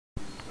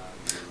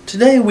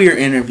Today we are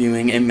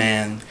interviewing a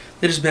man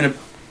that has been a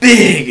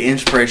big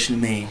inspiration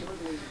to me,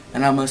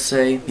 and I must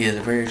say he is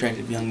a very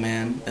attractive young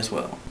man as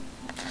well.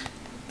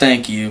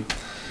 Thank you.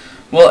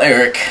 Well,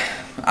 Eric,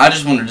 I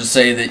just wanted to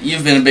say that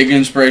you've been a big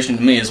inspiration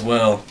to me as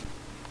well.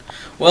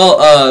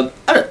 Well,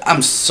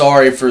 I'm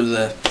sorry for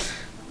the,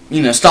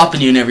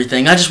 stopping you and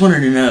everything. I just wanted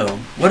to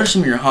know, what are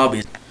some of your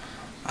hobbies?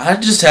 I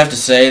just have to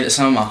say that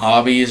some of my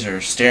hobbies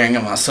are staring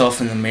at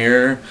myself in the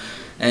mirror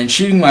and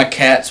shooting my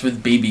cats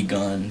with BB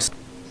guns.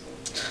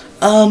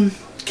 Can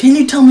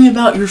you tell me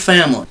about your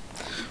family?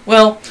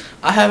 Well,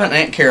 I have an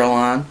Aunt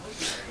Caroline,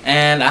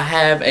 and I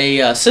have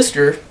a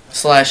sister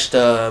slash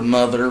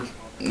mother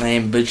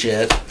named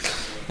Budget,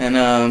 and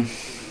I'm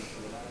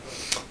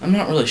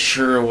not really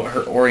sure what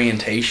her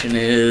orientation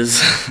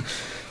is,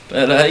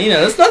 but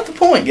that's not the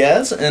point,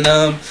 guys. And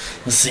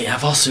let's see,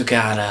 I've also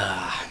got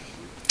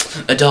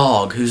a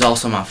dog who's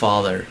also my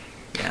father.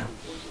 Yeah.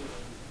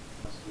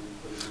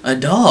 A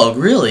dog,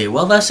 really?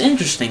 Well, that's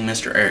interesting,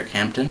 Mr. Eric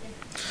Hampton.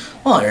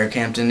 Well, Eric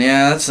Hampton,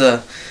 yeah, it's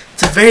a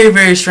very,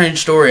 very strange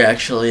story,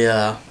 actually.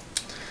 I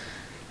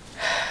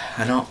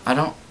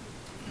don't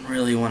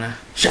really want to.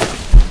 Shut up.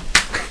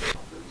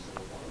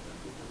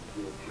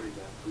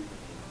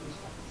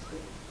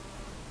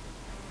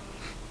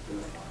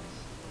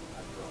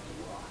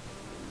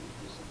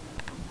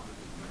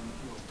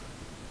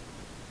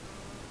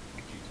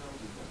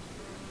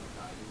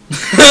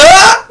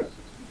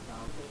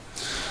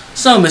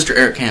 So, Mr.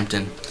 Eric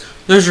Hampton,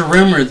 there's a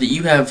rumor that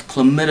you have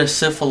chlamydia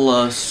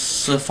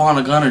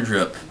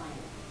drip.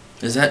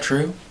 Is that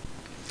true?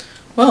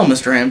 Well,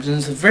 Mr. Hampton,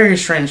 it's a very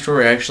strange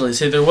story, actually.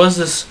 See, there was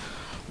this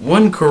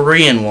one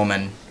Korean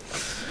woman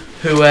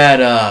who had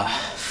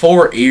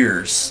 4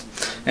 ears,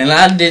 and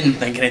I didn't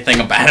think anything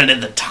about it at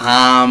the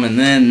time, and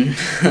then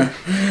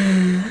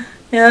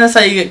yeah, that's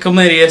how you get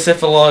chlamydia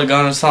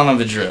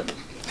drip.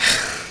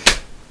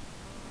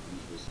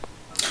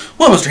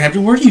 Well, Mr.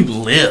 Hampton, where do you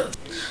live?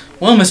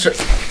 Well, Mr.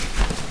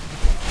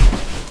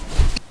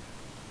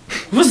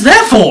 What's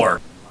that for?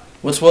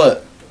 What's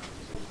what?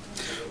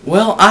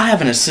 Well, I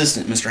have an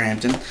assistant, Mr.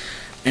 Hampton,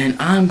 and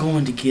I'm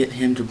going to get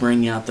him to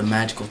bring out the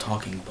magical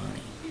talking bunny.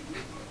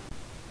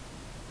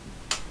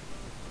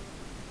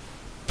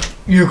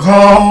 You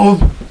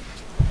called?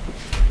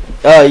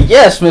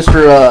 Yes,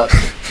 Mr.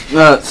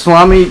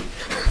 Swami.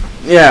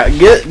 Yeah,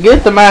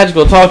 get the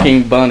magical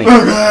talking bunny.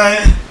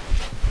 Okay.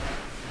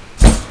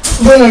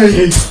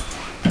 Bunny.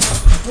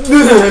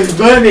 Bunny.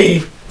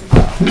 Bunny.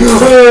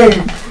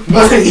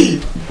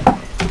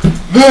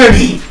 Bunny.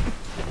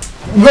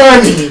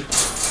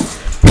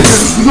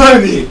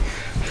 Bunny.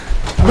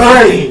 Bunny.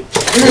 Bunny.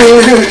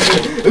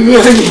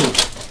 Bunny.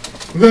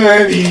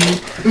 Bunny.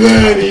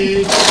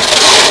 Bunny.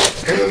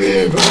 Come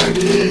here,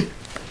 bunny.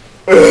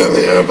 Come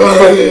here,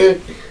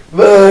 bunny.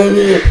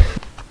 Bunny.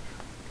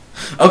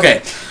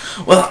 Okay,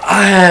 well,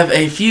 I have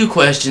a few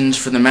questions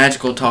for the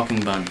magical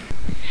talking bunny.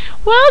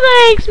 Well,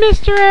 thanks,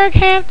 Mr. Eric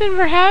Hampton,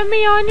 for having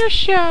me on your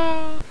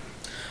show.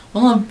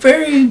 Well, I'm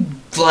very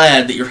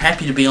glad that you're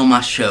happy to be on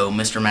my show,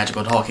 Mr.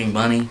 Magical Talking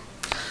Bunny.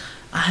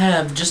 I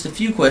have just a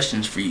few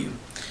questions for you.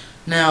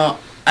 Now,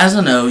 as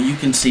I know, you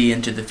can see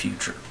into the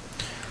future.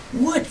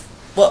 What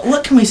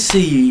can we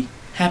see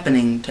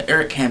happening to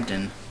Eric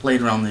Hampton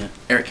later on the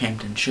Eric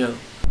Hampton show?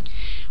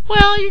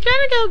 Well, you're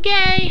gonna go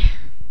gay.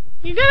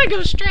 You're gonna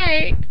go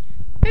straight.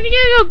 Then you're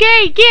gonna go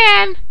gay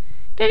again.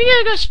 Then you're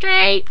gonna go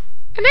straight.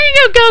 And then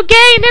you're gonna go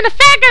gay, and then the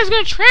fat guy's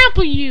gonna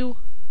trample you.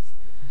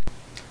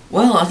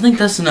 Well, I think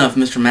that's enough,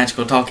 Mr.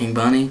 Magical Talking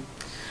Bunny.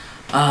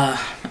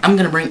 I'm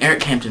gonna bring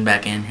Eric Hampton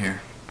back in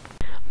here.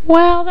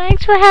 Well,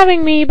 thanks for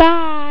having me.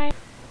 Bye.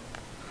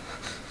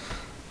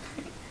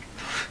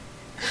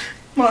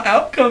 My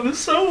outcome is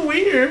so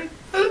weird.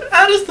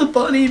 How does the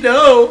bunny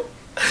know?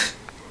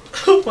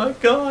 Oh my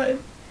god.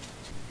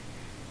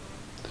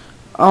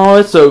 Oh,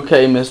 it's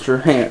okay,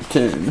 Mr.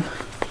 Hampton.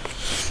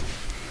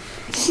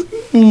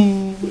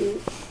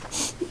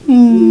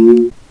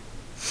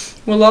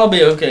 Well, I'll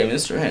be okay,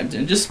 Mr.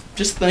 Hampton. Just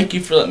thank you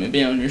for letting me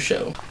be on your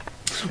show.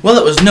 Well,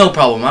 it was no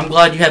problem. I'm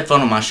glad you had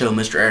fun on my show,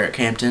 Mr. Eric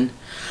Hampton.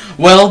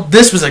 Well,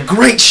 this was a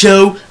great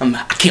show.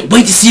 I can't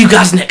wait to see you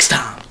guys next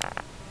time.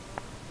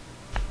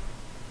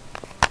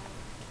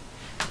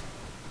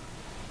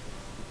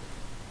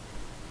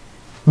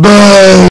 Bye.